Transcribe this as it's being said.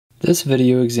This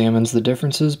video examines the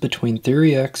differences between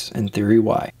Theory X and Theory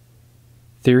Y.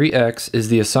 Theory X is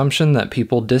the assumption that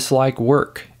people dislike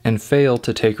work and fail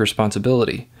to take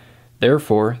responsibility.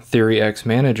 Therefore, Theory X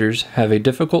managers have a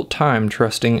difficult time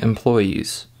trusting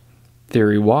employees.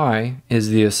 Theory Y is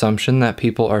the assumption that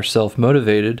people are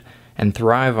self-motivated and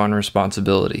thrive on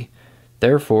responsibility.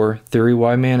 Therefore, Theory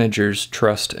Y managers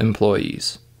trust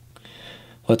employees.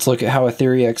 Let's look at how a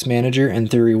Theory X manager and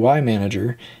Theory Y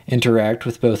manager interact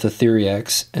with both a Theory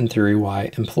X and Theory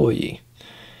Y employee.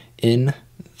 In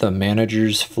the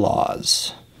manager's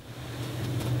flaws.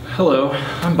 Hello,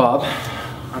 I'm Bob.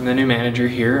 I'm the new manager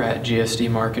here at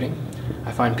GSD Marketing.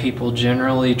 I find people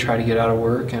generally try to get out of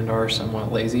work and are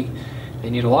somewhat lazy. They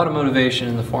need a lot of motivation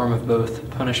in the form of both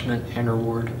punishment and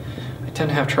reward. I tend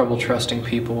to have trouble trusting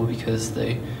people because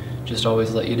they just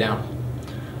always let you down.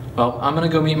 Well, I'm going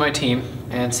to go meet my team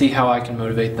and see how I can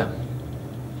motivate them.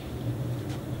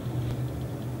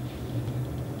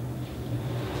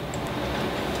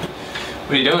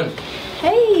 What are you doing?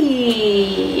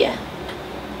 Hey!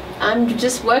 I'm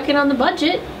just working on the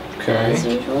budget. Okay. As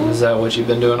usual. Is that what you've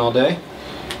been doing all day?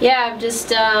 Yeah, I've just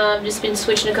been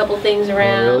switching a couple things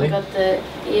around. Oh, really? Got the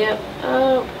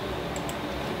Oh,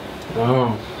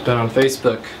 been on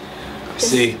Facebook. I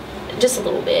see. Just a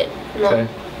little bit. Okay.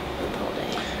 Not all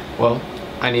day. Well,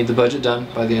 I need the budget done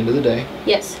by the end of the day,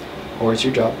 Yes. or it's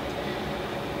your job.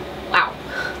 Wow.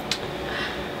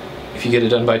 If you get it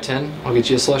done by 10, I'll get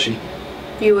you a slushie.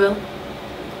 You will.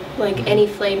 Like any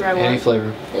flavor I want. Any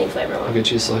flavor. Any flavor I I'll want.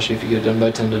 get you a slushie if you get it done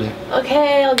by 10 today.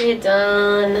 Okay, I'll get it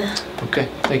done. Okay,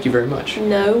 thank you very much.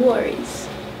 No worries.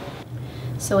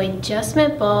 So I just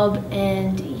met Bob,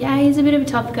 and yeah, he's a bit of a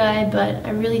tough guy, but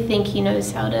I really think he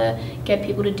knows how to get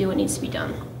people to do what needs to be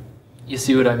done. You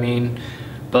see what I mean?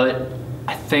 But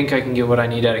I think I can get what I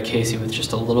need out of Casey with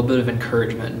just a little bit of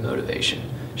encouragement and motivation.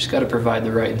 Just got to provide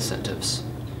the right incentives.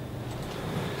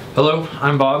 Hello,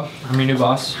 I'm Bob. I'm your new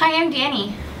boss. Hi, I'm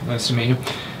Danny. Nice to meet you.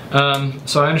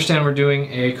 So I understand we're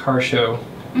doing a car show.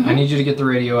 I need you to get the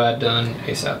radio ad done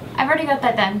ASAP. I've already got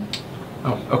that done.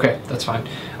 Oh, okay, that's fine.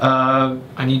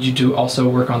 I need you to also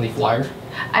work on the flyer.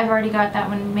 I've already got that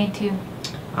one made too.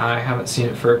 I haven't seen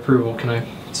it for approval. Can I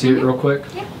see it real quick?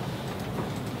 Yeah.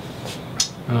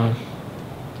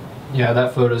 Yeah,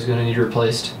 that photo's gonna need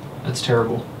replaced. That's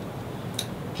terrible.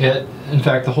 Yeah, in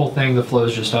fact, the whole thing, the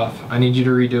flow's just off. I need you to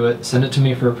redo it. Send it to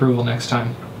me for approval next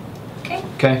time. Okay.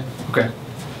 Okay? Okay.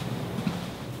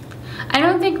 I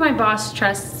don't think my boss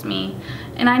trusts me,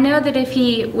 and I know that if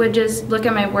he would just look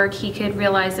at my work, he could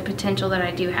realize the potential that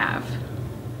I do have.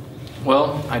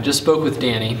 Well, I just spoke with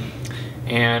Danny,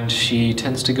 and she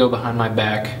tends to go behind my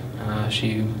back.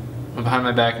 She went behind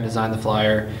my back and designed the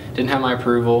flyer. Didn't have my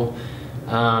approval.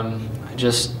 I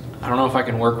don't know if I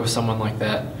can work with someone like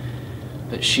that.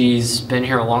 But she's been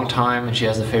here a long time and she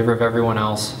has the favor of everyone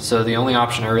else. So the only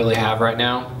option I really have right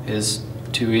now is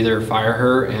to either fire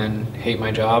her and hate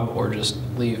my job or just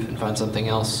leave and find something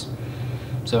else.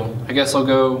 So I guess I'll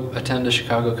go attend a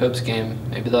Chicago Cubs game.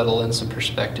 Maybe that'll lend some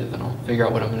perspective and I'll figure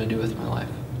out what I'm going to do with my life.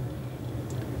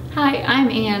 Hi, I'm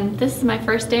Ann. This is my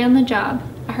first day on the job.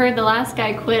 I heard the last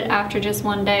guy quit after just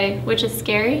one day, which is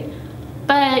scary,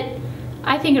 but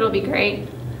I think it'll be great.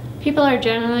 People are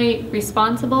generally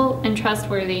responsible and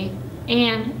trustworthy,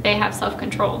 and they have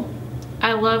self-control.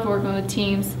 I love working with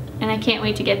teams, and I can't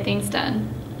wait to get things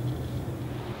done.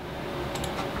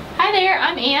 Hi there,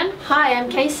 I'm Ann. Hi, I'm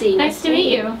Casey. Nice to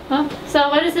meet you. Well, so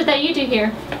what is it that you do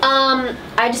here?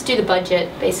 I just do the budget,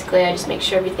 basically. I just make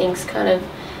sure everything's kind of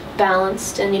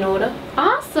balanced and in order.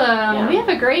 Awesome. Yeah. We have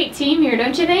a great team here,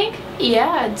 don't you think?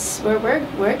 Yeah,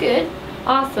 we're good.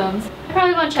 Awesome. I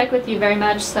probably won't check with you very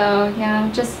much, so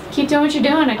yeah, just keep doing what you're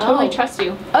doing. I totally trust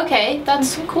you. Okay,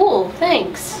 that's cool.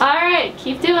 Thanks. All right,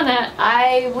 keep doing that.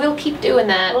 I will keep doing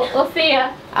that. We'll see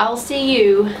ya. I'll see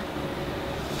you.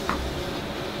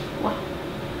 Wow.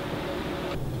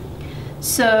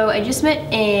 So I just met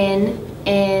Ann,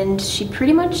 and she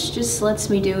pretty much just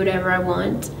lets me do whatever I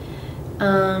want.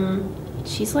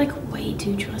 She's like way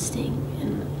too trusting,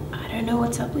 and I don't know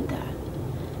what's up with that.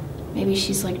 Maybe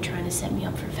she's like trying to set me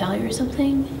up for failure or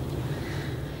something.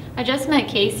 I just met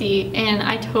Casey, and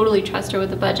I totally trust her with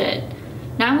the budget.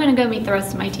 Now I'm gonna go meet the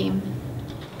rest of my team.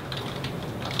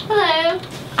 Hello,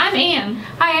 I'm Ann.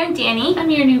 Hi, I'm Danny. I'm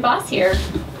your new boss here.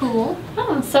 Cool.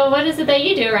 Oh, so what is it that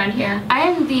you do around here? I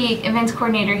am the events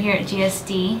coordinator here at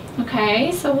GSD.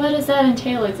 Okay, so what does that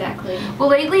entail exactly? Well,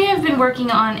 lately I've been working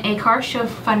on a car show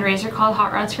fundraiser called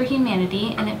Hot Rods for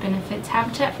Humanity, and it benefits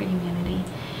Habitat for Humanity.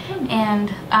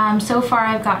 And so far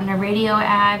I've gotten a radio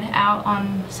ad out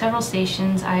on several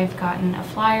stations. I've gotten a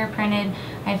flyer printed.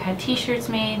 I've had t-shirts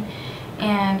made.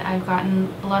 and I've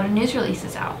gotten a lot of news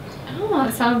releases out. Oh,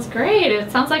 that sounds great.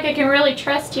 It sounds like I can really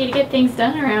trust you to get things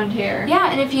done around here.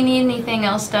 Yeah, and if you need anything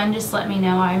else done, just let me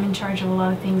know. I'm in charge of a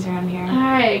lot of things around here.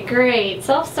 Alright, great.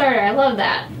 Self-starter, I love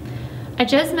that. I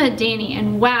just met Danny,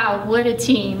 and wow, what a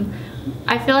team.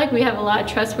 I feel like we have a lot of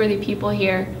trustworthy people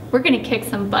here. We're gonna kick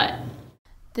some butt.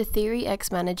 The Theory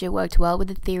X manager worked well with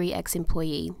the Theory X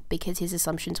employee because his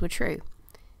assumptions were true.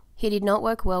 He did not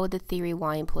work well with the Theory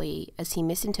Y employee as he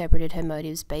misinterpreted her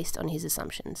motives based on his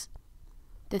assumptions.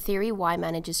 The Theory Y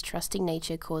manager's trusting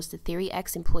nature caused the Theory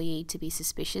X employee to be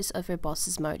suspicious of her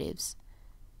boss's motives.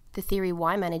 The Theory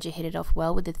Y manager hit it off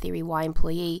well with the Theory Y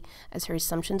employee as her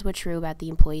assumptions were true about the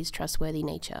employee's trustworthy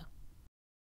nature.